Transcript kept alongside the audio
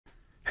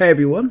Hey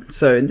everyone,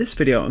 so in this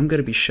video I'm going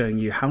to be showing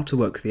you how to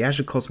work with the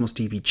Azure Cosmos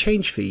DB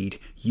change feed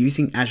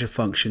using Azure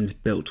Functions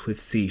built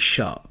with C#.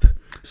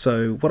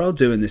 So what I'll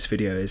do in this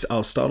video is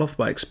I'll start off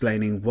by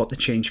explaining what the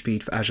change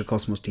feed for Azure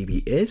Cosmos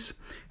DB is,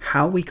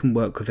 how we can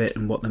work with it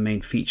and what the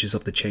main features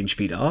of the change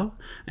feed are,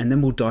 and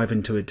then we'll dive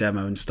into a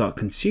demo and start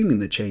consuming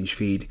the change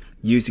feed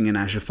using an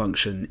Azure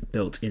function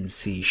built in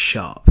C#.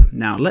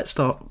 Now let's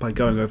start by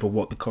going over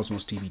what the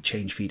Cosmos DB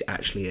change feed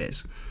actually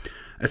is.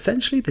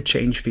 Essentially, the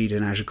change feed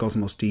in Azure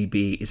Cosmos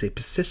DB is a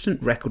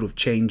persistent record of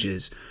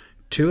changes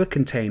to a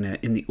container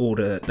in the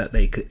order that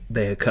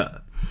they occur.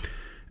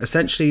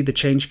 Essentially, the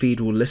change feed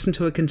will listen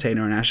to a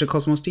container in Azure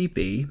Cosmos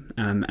DB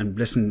and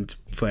listen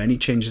for any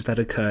changes that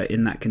occur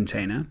in that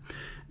container,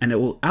 and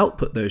it will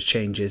output those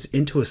changes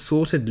into a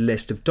sorted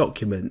list of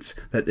documents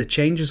that the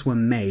changes were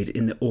made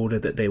in the order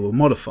that they were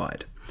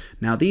modified.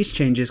 Now, these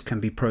changes can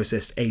be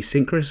processed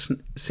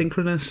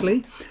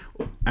asynchronously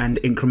and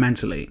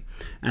incrementally,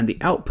 and the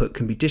output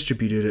can be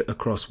distributed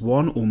across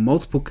one or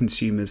multiple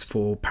consumers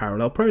for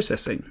parallel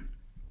processing.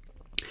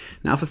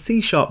 Now, for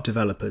C#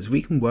 developers,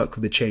 we can work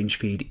with the change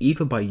feed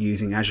either by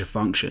using Azure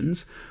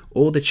Functions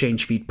or the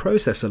change feed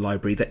processor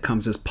library that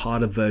comes as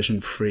part of version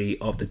 3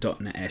 of the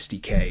 .NET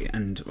SDK,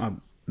 and I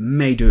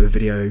may do a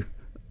video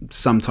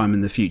sometime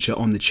in the future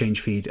on the change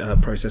feed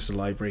processor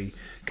library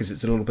because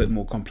it's a little bit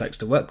more complex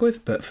to work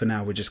with, but for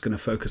now we're just going to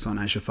focus on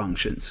Azure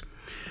Functions.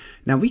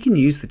 Now, we can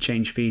use the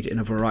change feed in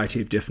a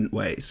variety of different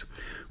ways.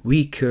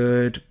 We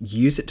could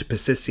use it to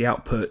persist the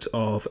output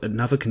of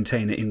another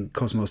container in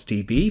Cosmos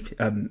DB,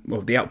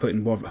 or the output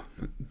in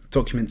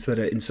documents that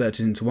are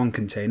inserted into one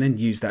container, and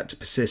use that to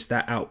persist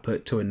that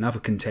output to another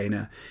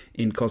container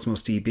in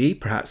Cosmos DB,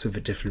 perhaps with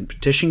a different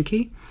partition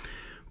key.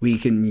 We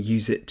can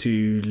use it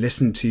to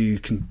listen to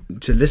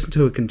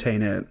a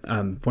container,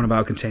 one of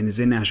our containers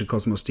in Azure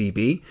Cosmos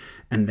DB,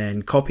 and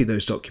then copy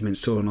those documents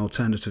to an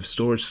alternative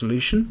storage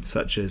solution,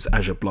 such as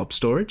Azure Blob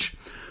Storage.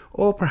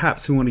 Or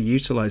perhaps we want to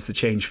utilize the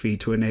change feed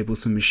to enable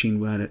some machine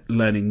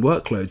learning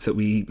workloads that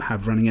we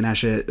have running in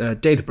Azure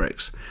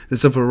Databricks.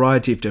 There's a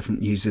variety of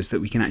different uses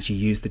that we can actually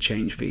use the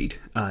change feed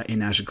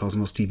in Azure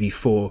Cosmos DB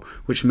for,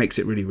 which makes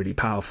it really, really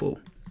powerful.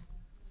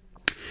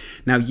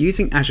 Now,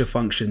 using Azure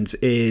Functions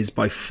is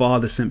by far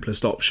the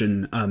simplest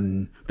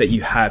option that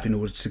you have in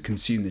order to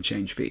consume the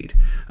change feed.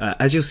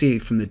 As you'll see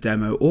from the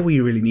demo, all we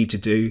really need to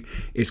do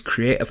is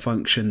create a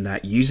function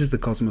that uses a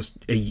Cosmos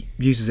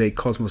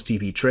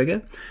DB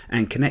trigger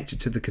and connect it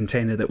to the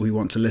container that we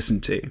want to listen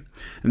to.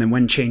 And then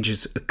when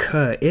changes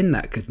occur in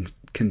that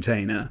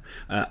container,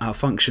 our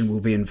function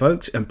will be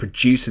invoked and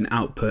produce an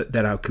output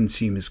that our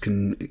consumers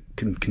can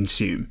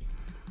consume.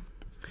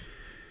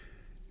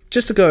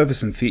 Just to go over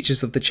some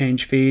features of the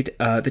change feed,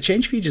 the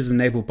change feed is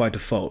enabled by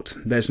default.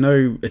 There's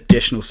no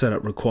additional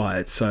setup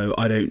required, so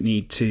I don't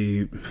need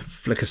to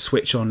flick a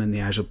switch on in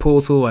the Azure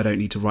portal, I don't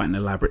need to write an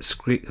elaborate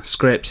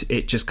script,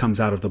 it just comes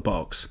out of the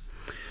box.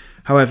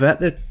 However, at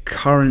the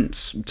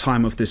current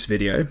time of this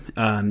video,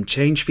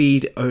 change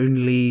feed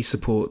only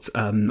supports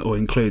or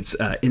includes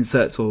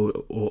inserts or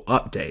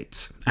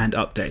updates.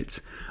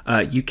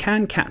 You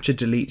can capture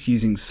deletes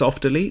using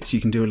soft deletes. You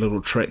can do a little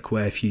trick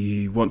where if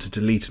you want to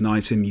delete an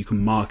item, you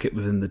can mark it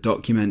within the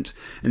document,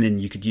 and then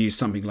you could use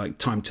something like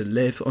time to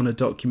live on a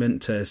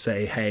document to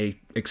say, hey,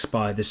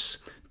 expire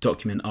this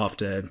document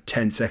after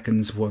 10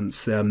 seconds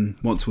once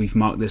we've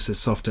marked this as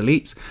soft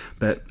deletes.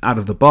 But out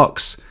of the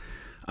box,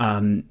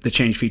 the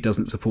change feed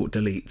doesn't support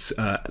deletes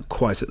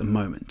quite at the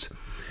moment.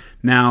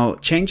 Now,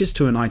 changes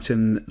to an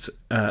item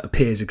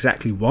appears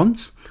exactly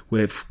once.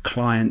 With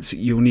clients,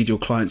 you'll need your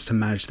clients to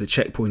manage the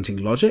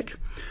checkpointing logic.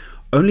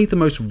 Only the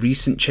most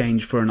recent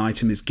change for an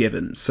item is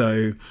given.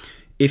 So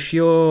if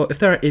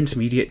there are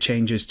intermediate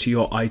changes to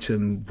your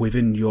item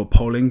within your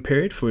polling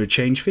period for a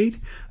change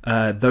feed,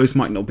 those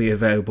might not be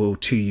available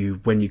to you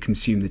when you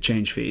consume the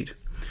change feed.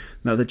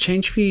 Now, the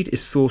change feed is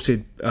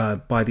sorted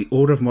by the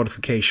order of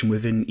modification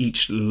within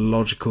each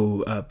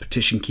logical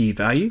partition key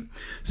value.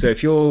 So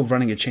if you're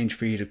running a change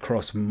feed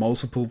across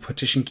multiple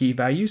partition key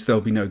values,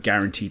 there'll be no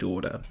guaranteed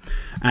order.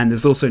 And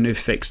there's also no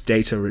fixed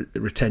data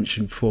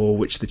retention for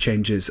which the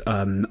changes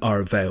are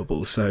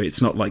available. So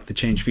it's not like the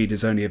change feed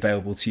is only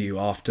available to you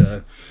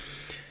after,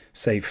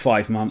 say,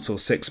 5 months or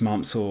 6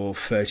 months or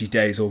 30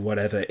 days or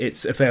whatever.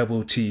 It's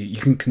available to you.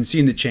 You can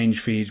consume the change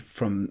feed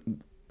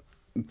from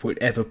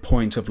whatever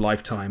point of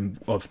lifetime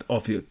of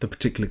the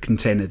particular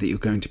container that you're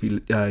going to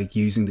be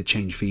using the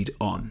change feed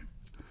on.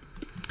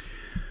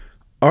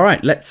 All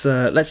right, let's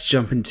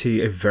jump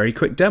into a very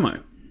quick demo.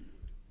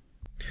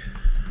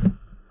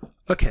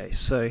 Okay,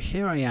 so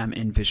here I am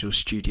in Visual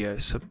Studio.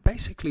 So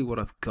basically what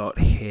I've got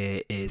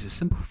here is a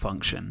simple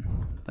function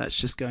that's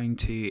just going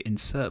to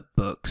insert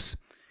books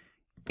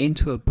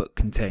into a book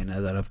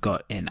container that I've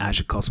got in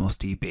Azure Cosmos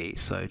DB.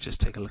 So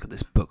just take a look at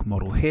this book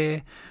model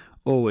here.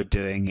 All we're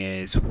doing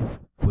is,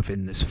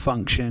 within this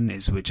function,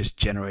 is we're just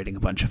generating a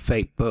bunch of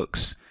fake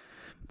books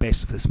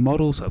based off this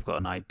model. So I've got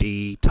an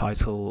ID,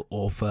 title,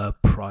 author,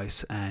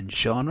 price, and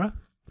genre.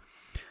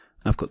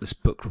 I've got this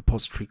book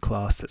repository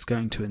class that's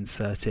going to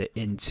insert it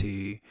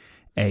into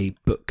a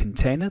book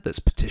container that's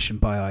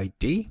partitioned by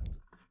ID.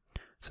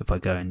 So if I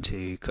go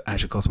into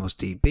Azure Cosmos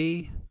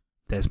DB,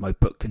 there's my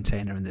book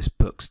container in this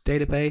books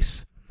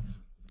database,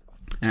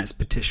 and it's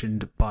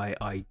partitioned by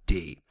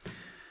ID.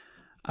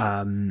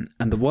 And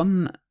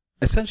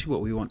essentially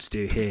what we want to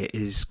do here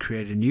is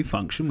create a new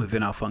function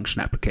within our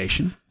function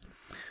application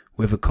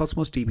with a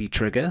Cosmos DB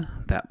trigger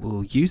that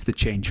will use the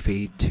change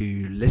feed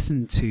to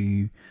listen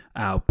to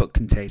our book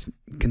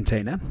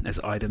container as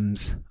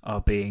items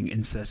are being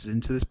inserted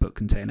into this book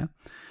container,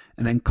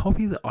 and then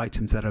copy the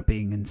items that are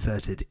being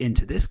inserted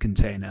into this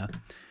container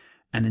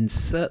and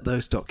insert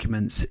those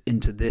documents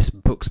into this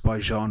books by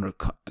genre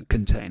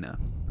container,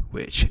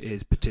 which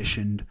is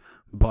partitioned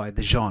by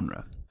the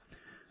genre.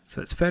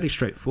 So it's fairly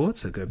straightforward.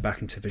 So go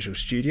back into Visual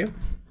Studio.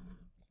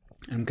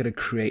 I'm going to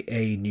create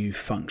a new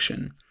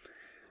function.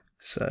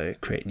 So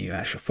create a new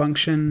Azure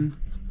function.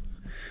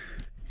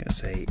 I'm going to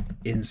say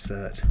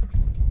insert,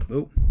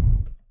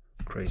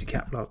 crazy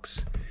cap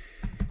locks,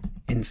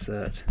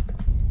 insert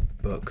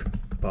book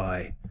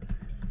by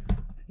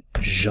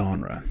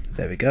genre.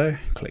 There we go.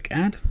 Click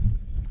add.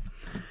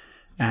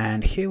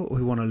 And here what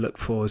we want to look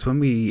for is when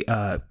we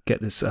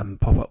get this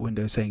pop-up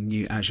window saying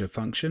new Azure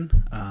function,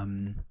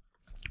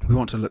 we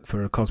want to look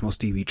for a Cosmos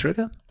DB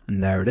trigger,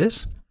 and there it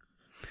is.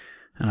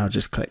 And I'll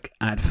just click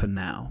add for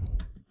now.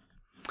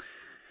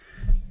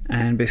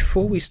 And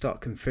before we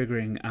start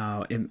configuring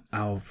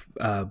our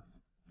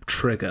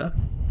trigger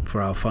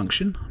for our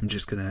function, I'm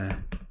just going to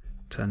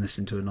turn this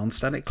into a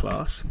non-static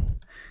class,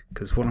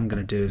 because what I'm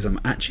going to do is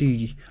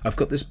I've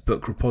got this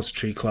book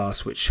repository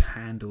class which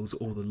handles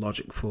all the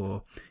logic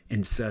for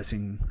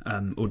inserting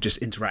or just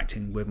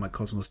interacting with my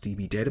Cosmos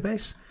DB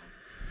database.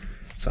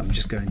 So I'm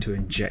just going to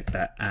inject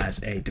that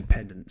as a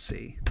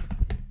dependency.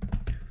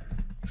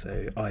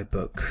 So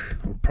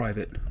iBook or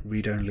private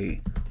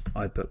read-only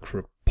iBook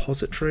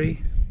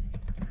repository.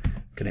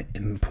 I'm going to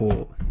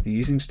import the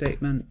using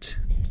statement.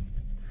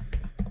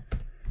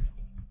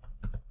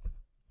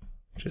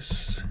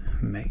 Just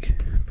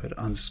put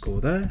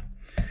underscore there.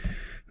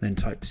 Then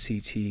type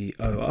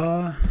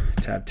CTOR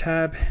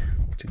tab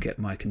to get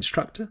my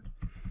constructor.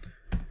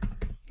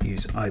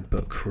 Use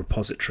iBook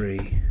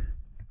repository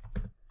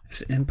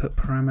as an input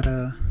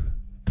parameter.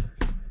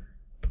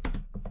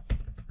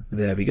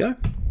 There we go.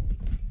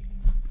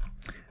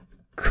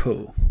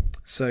 Cool.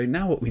 So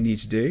now what we need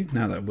to do,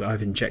 now that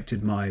I've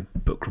injected my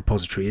book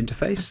repository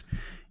interface,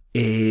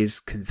 is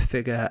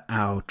configure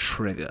our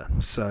trigger.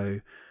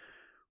 So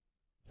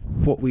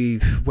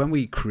when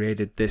we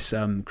created this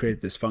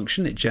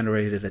function, it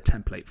generated a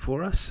template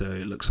for us. So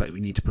it looks like we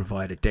need to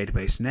provide a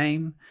database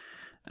name,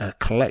 a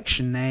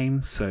collection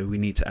name. So we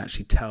need to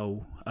actually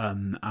tell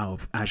our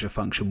Azure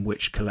function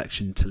which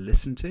collection to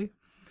listen to.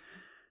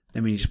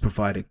 Then we need to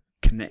provide a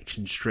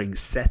connection string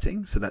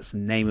setting. So that's the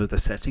name of the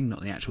setting,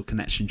 not the actual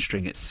connection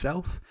string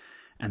itself.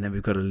 And then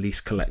we've got a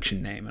lease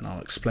collection name, and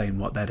I'll explain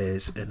what that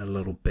is in a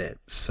little bit.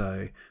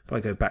 So if I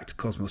go back to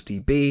Cosmos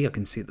DB, I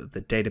can see that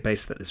the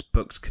database that this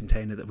books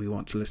container that we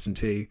want to listen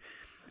to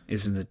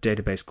is in a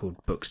database called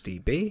books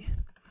DB.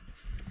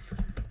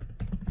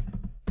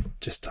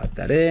 Just type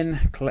that in.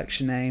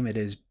 Collection name, it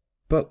is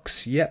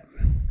books. Yep.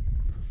 I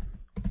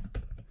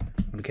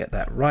want to get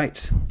that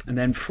right. And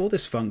then for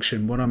this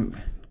function, what I'm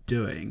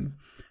doing,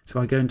 so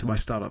I go into my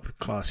startup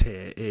class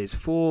here, is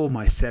for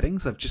my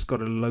settings, I've just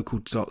got a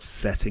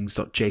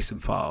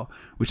local.settings.json file,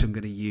 which I'm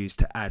going to use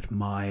to add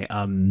my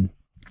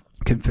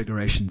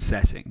configuration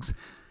settings.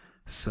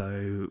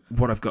 So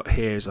what I've got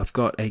here is I've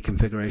got a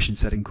configuration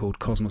setting called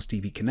Cosmos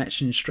DB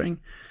connection string.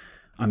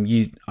 I'm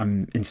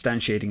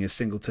instantiating a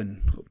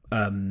singleton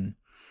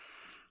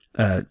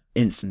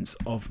instance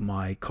of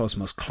my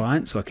Cosmos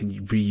client, so I can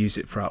reuse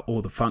it throughout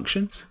all the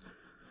functions.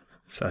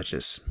 So I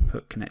just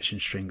put connection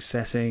string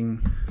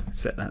setting,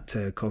 set that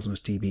to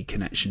Cosmos DB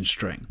connection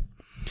string.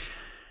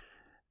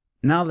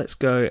 Now let's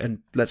go and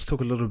let's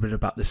talk a little bit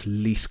about this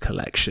lease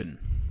collection.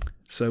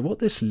 So what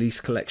this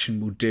lease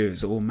collection will do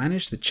is it will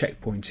manage the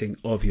checkpointing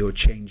of your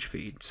change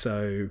feed.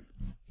 So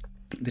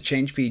the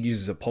change feed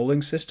uses a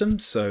polling system,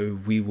 so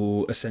we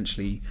will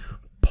essentially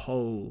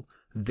poll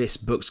this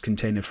books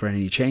container for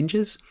any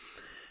changes.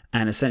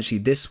 And essentially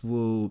this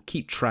will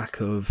keep track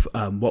of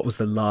what was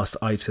the last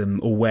item,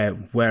 or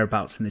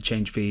whereabouts in the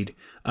change feed.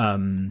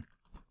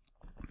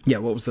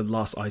 What was the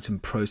last item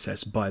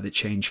processed by the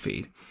change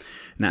feed.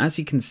 Now, as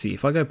you can see,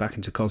 if I go back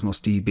into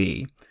Cosmos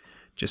DB,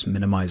 just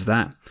minimize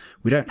that,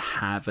 we don't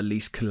have a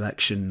lease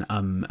collection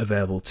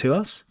available to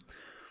us.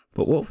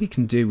 But what we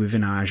can do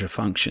within our Azure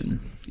function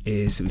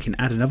is we can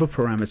add another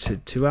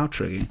parameter to our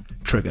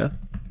trigger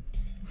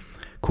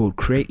called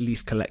create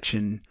lease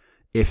collection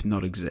if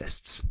not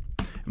exists.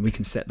 And we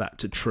can set that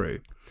to true.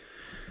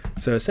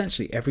 So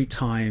essentially every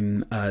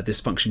time this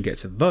function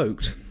gets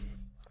invoked,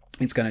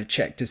 it's going to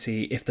check to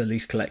see if the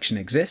lease collection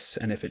exists,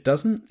 and if it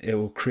doesn't, it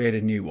will create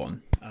a new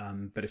one.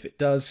 But if it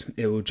does,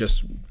 it will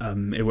just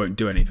it won't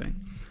do anything.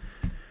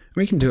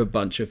 We can do a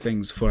bunch of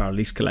things for our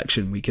lease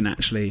collection. We can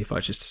actually, if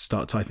I just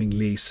start typing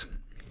lease,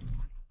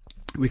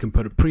 we can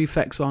put a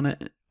prefix on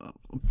it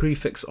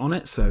prefix on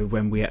it, so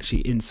when we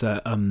actually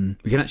insert,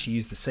 we can actually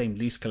use the same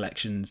list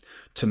collections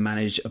to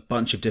manage a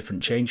bunch of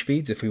different change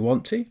feeds if we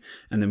want to,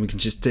 and then we can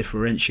just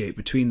differentiate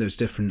between those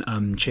different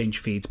change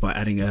feeds by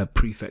adding a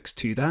prefix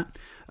to that.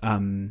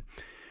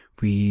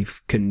 We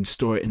can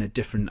store it in a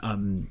different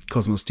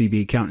Cosmos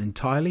DB account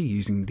entirely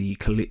using the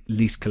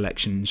list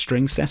collection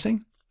string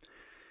setting.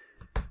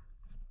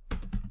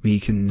 We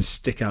can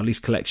stick our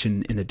list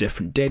collection in a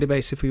different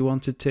database if we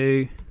wanted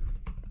to.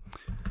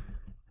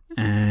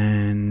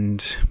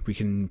 And we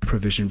can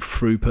provision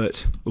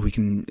throughput, or we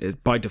can,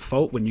 by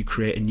default, when you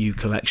create a new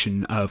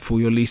collection for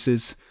your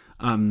leases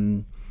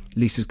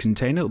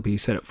container, it'll be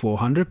set at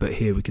 400, but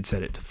here we could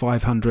set it to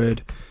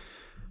 500,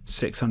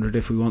 600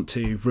 if we want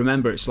to.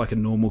 Remember, it's like a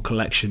normal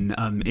collection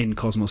in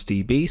Cosmos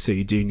DB, so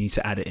you do need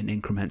to add it in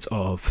increments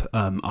of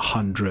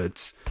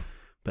hundreds.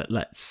 But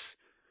let's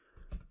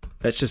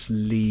just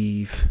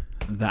leave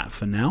that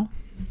for now.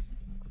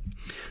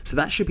 So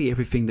that should be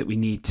everything that we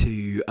need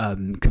to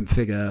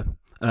configure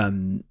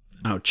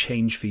our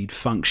change feed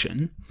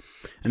function.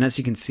 And as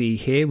you can see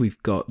here,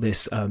 we've got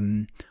this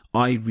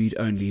I read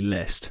only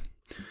list.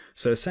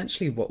 So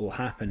essentially what will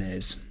happen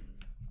is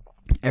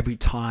every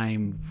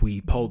time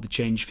we poll the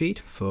change feed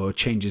for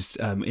changes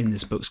in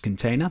this book's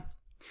container,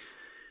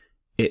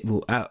 it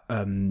will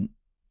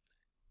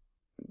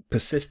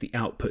persist the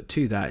output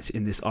to that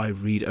in this I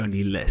read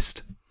only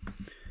list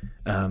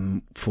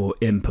for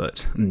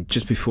input. And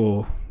just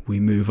before we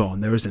move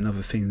on, there is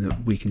another thing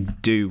that we can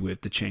do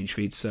with the change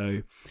feed.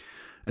 So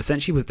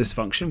essentially with this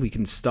function, we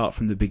can start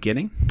from the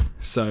beginning.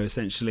 So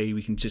essentially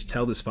we can just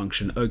tell this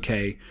function,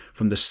 okay,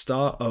 from the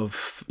start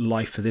of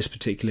life for this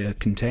particular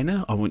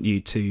container, I want you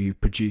to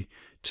produce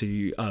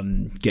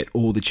get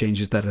all the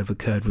changes that have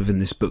occurred within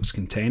this book's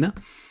container.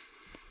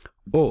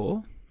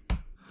 Or,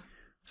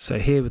 so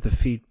here with the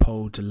feed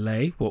poll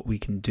delay, what we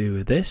can do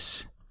with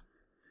this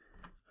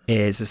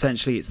is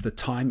essentially it's the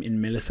time in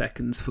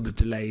milliseconds for the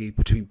delay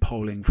between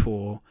polling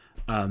for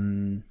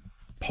new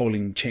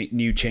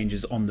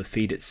changes on the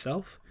feed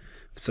itself.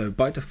 So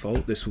by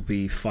default this will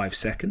be 5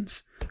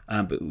 seconds,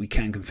 but we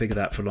can configure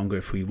that for longer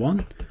if we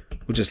want.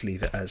 We'll just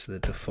leave it as the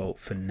default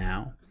for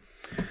now.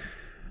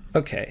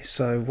 Okay,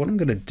 so what I'm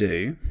going to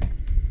do,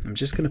 I'm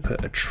just going to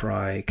put a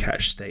try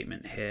catch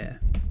statement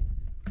here.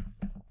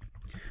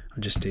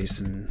 I'll just do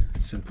some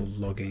simple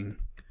logging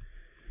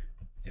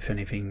if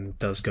anything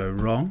does go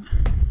wrong.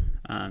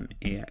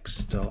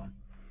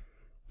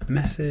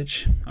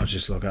 ex.message. I'll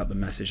just log out the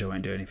message, I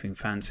won't do anything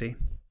fancy.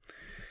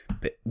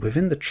 But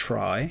within the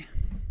try,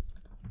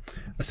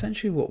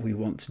 essentially what we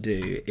want to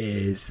do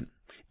is,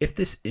 if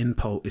this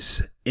input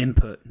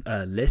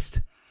list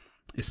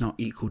is not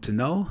equal to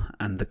null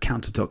and the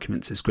counter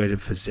documents is greater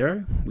for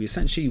 0, we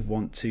essentially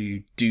want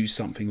to do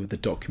something with the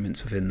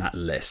documents within that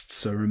list.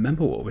 So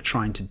remember, what we're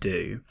trying to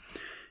do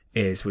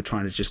is we're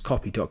trying to just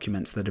copy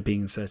documents that are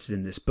being inserted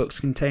in this books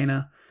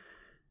container,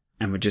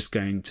 and we're just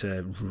going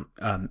to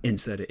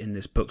insert it in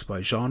this books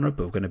by genre,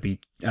 but we're going to be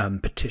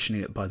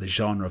partitioning it by the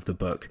genre of the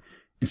book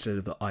instead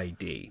of the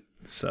ID.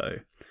 So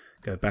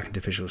go back into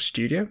Visual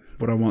Studio.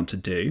 What I want to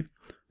do,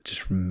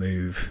 just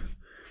remove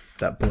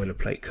that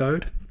boilerplate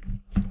code.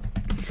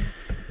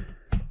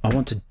 I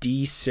want to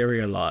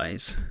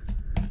deserialize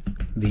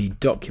the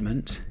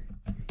document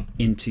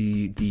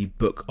into the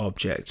book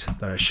object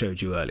that I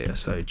showed you earlier.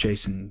 So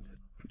JSON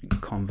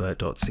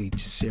convert.c to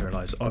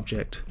serialize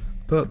object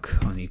book.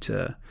 I need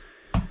to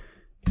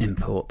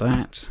import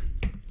that.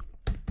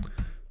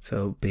 So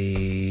it'll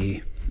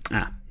be,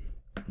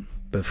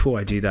 before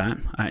I do that,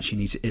 I actually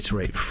need to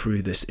iterate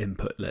through this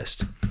input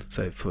list.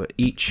 So for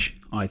each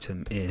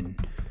item in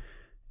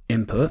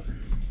input,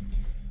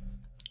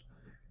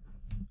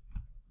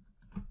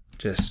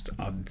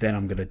 then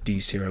I'm going to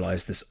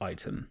deserialize this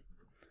item.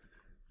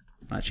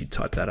 I'll actually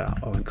type that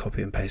out. I won't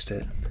copy and paste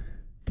it.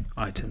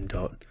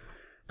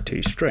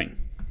 Item.toString.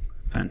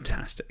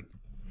 Fantastic.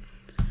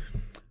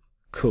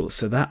 Cool.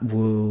 So that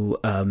will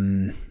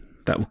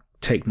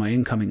take my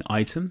incoming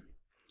item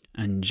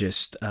and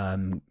just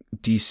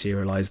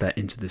deserialize that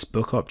into this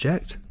book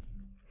object.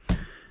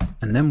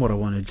 And then what I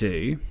want to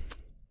do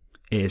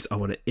is I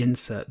want to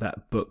insert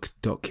that book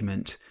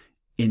document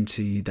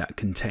into that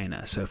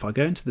container. So if I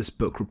go into this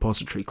book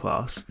repository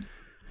class,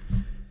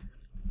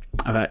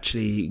 I've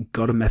actually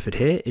got a method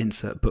here,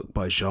 insert book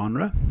by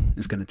genre.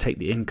 It's going to take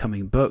the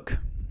incoming book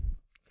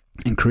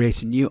and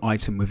create a new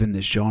item within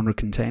this genre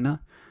container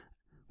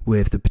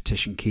with the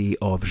partition key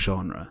of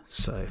genre.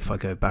 So if I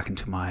go back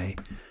into my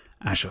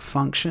Azure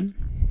function,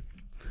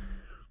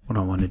 what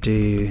I want to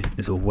do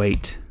is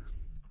await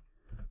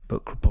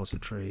book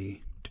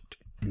repository,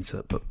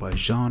 insert book by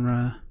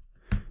genre,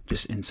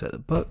 just insert the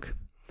book.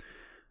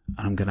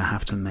 And I'm going to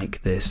have to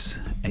make this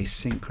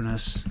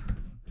asynchronous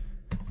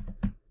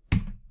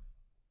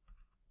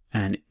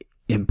and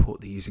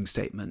import the using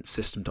statement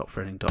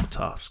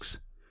system.threading.tasks.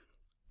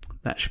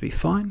 That should be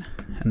fine.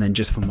 And then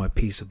just for my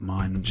peace of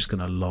mind, I'm just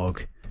going to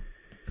log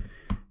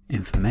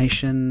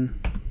information.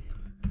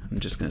 I'm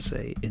just going to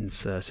say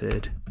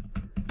inserted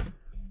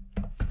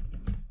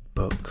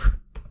book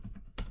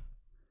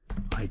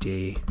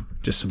 .id,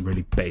 just some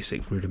really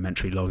basic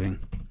rudimentary logging.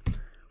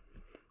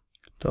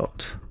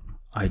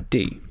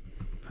 .id,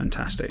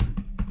 fantastic.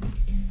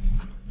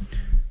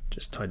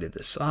 Just tidied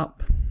this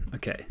up.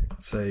 Okay,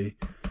 so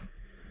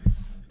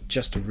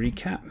just to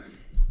recap,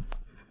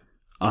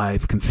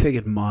 I've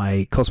configured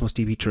my Cosmos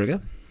DB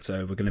trigger.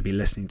 So we're going to be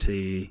listening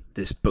to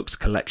this books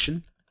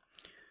collection.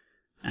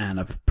 And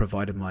I've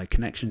provided my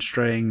connection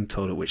string,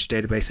 told it which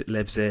database it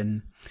lives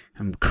in.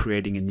 I'm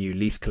creating a new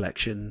lease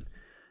collection.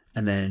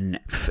 And then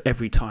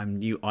every time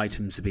new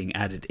items are being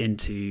added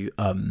into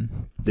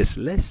this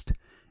list,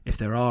 if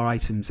there are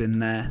items in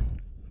there,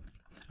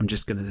 I'm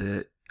just going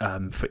to,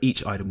 for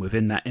each item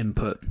within that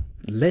input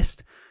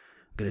list,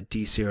 I'm going to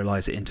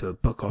deserialize it into a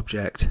book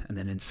object and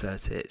then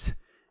insert it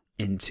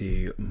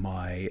into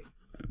my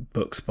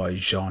books by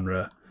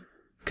genre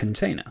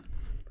container.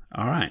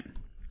 All right,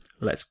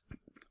 let's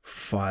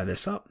fire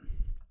this up.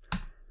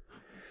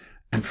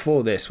 And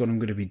for this, what I'm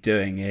going to be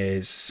doing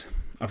is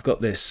I've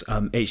got this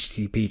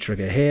HTTP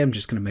trigger here. I'm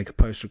just going to make a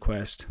post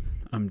request.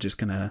 I'm just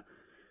going to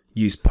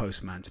use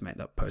Postman to make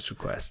that post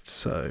request.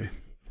 So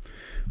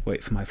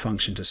wait for my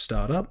function to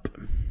start up.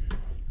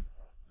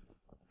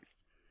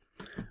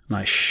 And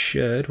I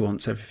should,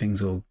 once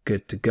everything's all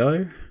good to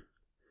go,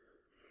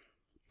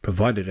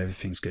 provided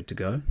everything's good to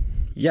go.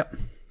 Yep.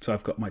 So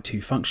I've got my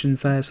two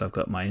functions there. So I've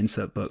got my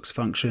insert books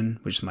function,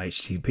 which is my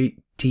HTTP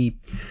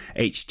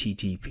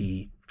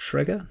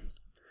trigger.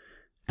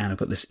 And I've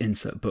got this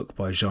insert book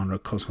by genre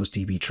Cosmos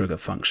DB trigger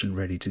function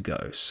ready to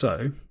go.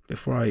 So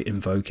before I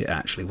invoke it,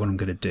 actually, what I'm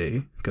going to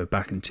do, go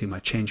back into my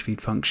change feed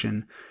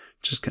function,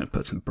 just going to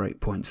put some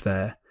breakpoints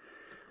there.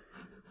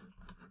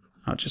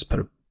 I'll just put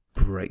a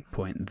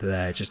breakpoint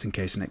there just in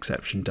case an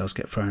exception does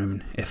get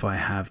thrown if I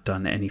have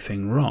done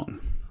anything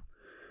wrong.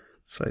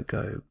 So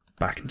go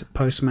back into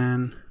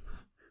Postman,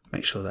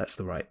 make sure that's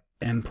the right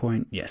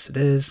endpoint. Yes, it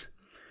is.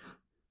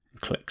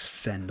 And click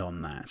send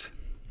on that.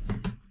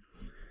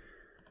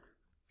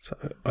 So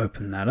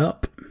open that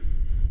up.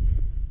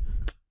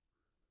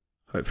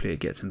 Hopefully it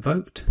gets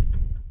invoked.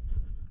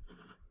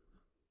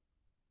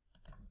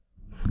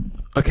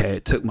 Okay,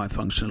 it took my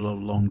function a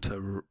little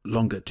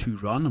longer to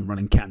run. I'm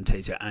running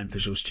Camtasia and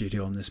Visual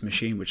Studio on this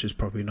machine, which is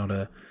probably not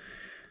a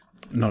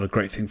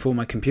great thing for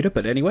my computer.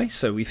 But anyway,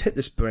 so we've hit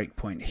this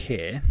breakpoint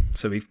here.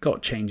 So we've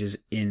got changes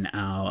in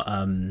our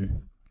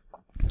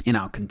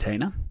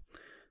container.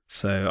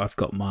 So I've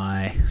got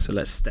so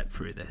let's step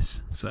through this.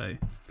 So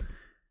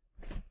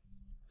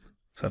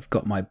I've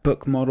got my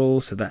book model,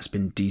 so that's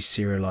been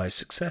deserialized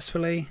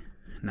successfully.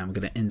 Now I'm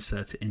going to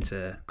insert it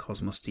into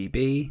Cosmos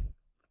DB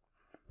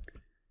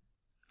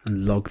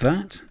and log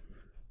that.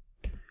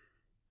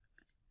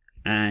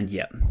 And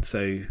yeah,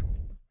 so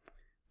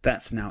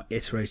that's now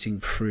iterating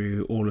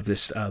through all of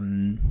this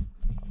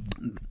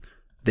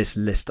this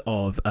list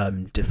of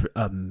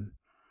different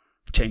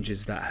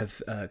changes that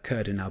have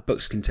occurred in our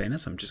books container.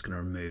 So I'm just going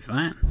to remove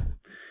that.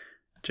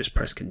 Just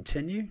press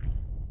continue.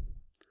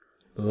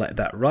 Let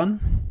that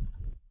run.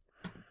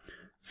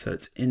 So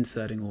it's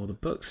inserting all the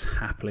books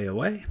happily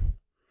away.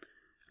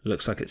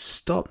 Looks like it's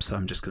stopped, so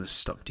I'm just going to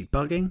stop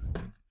debugging.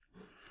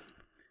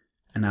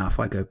 And now if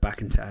I go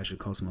back into Azure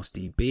Cosmos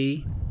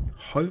DB,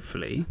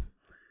 hopefully,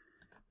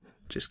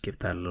 just give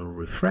that a little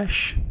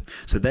refresh.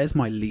 So there's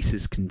my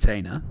leases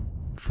container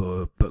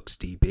for books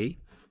DB.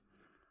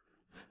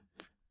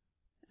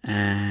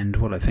 And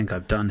what I think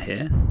I've done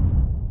here,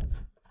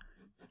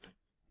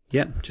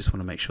 yep, just want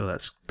to make sure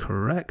that's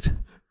correct.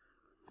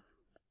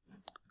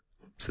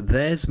 So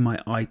there's my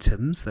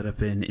items that have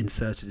been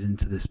inserted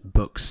into this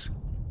books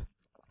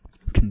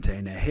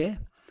container here.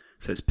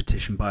 So it's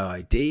partitioned by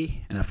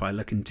ID. And if I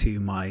look into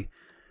my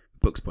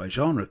books by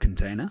genre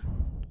container,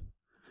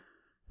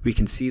 we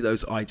can see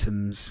those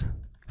items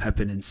have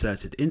been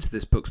inserted into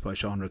this books by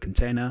genre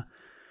container,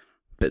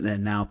 but they're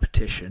now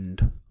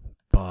partitioned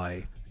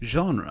by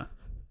genre.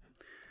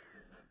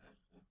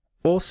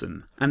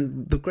 Awesome.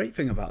 And the great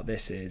thing about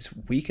this is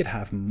we could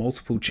have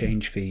multiple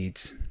change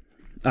feeds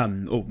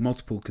or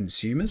multiple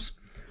consumers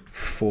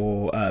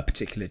for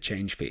particular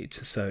change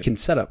feeds. So you can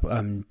set up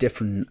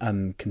different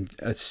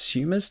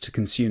consumers to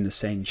consume the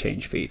same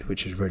change feed,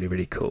 which is really,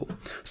 really cool.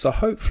 So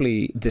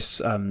hopefully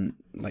this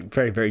like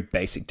very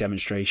basic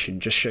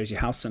demonstration just shows you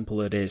how simple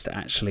it is to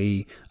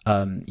actually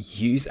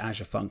use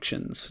Azure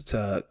Functions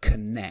to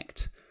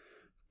connect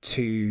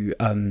to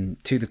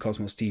the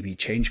Cosmos DB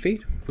change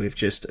feed with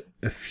just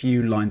a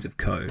few lines of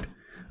code.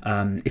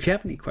 If you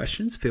have any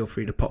questions, feel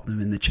free to pop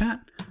them in the chat,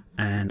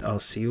 and I'll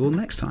see you all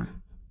next time.